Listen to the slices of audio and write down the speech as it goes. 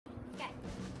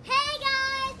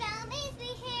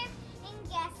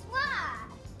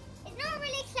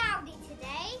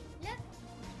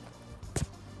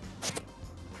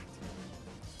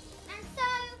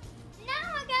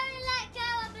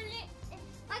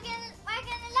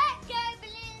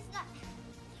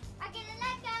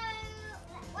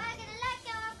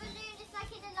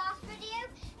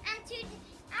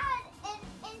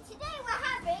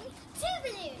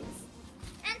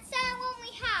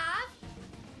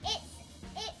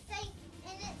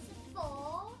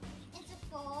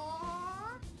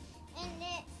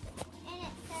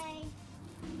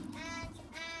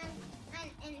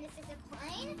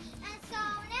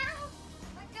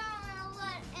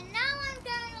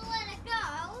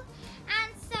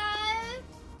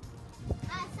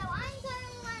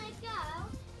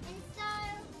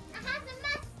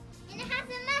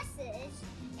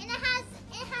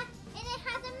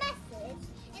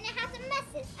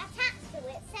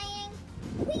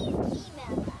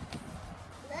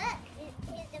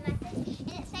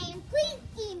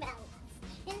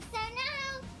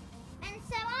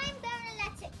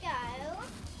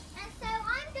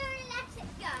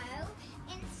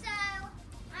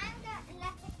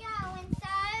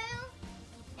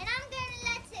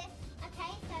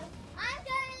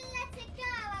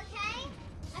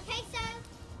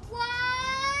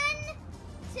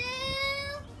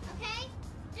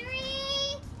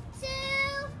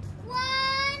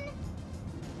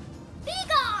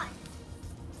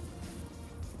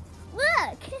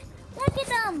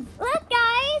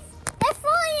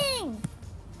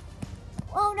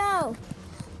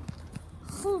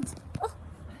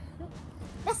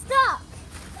You're stuck.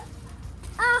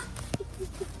 Ah.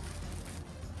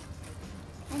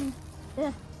 And,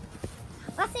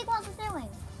 let's see what it's doing.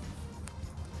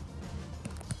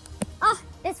 Oh,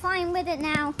 it's fine with it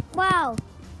now. Wow.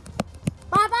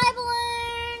 Bye-bye,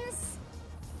 balloons.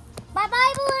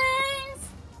 Bye-bye, balloons.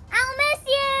 I'll miss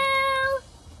you.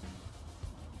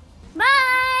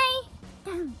 Bye.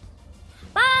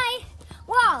 Bye.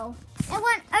 Whoa, it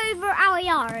went over our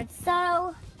yard,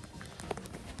 so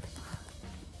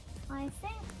I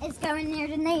think it's going near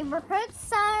the neighborhood.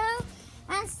 So,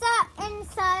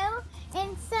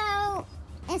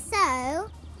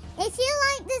 if you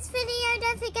like this video,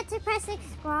 don't forget to press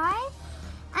subscribe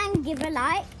and give a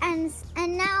like. And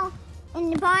now in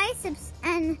the bye,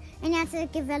 and you have to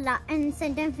give a like. And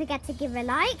so don't forget to give a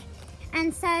like.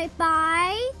 And so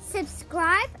bye,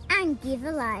 subscribe, and give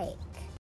a like.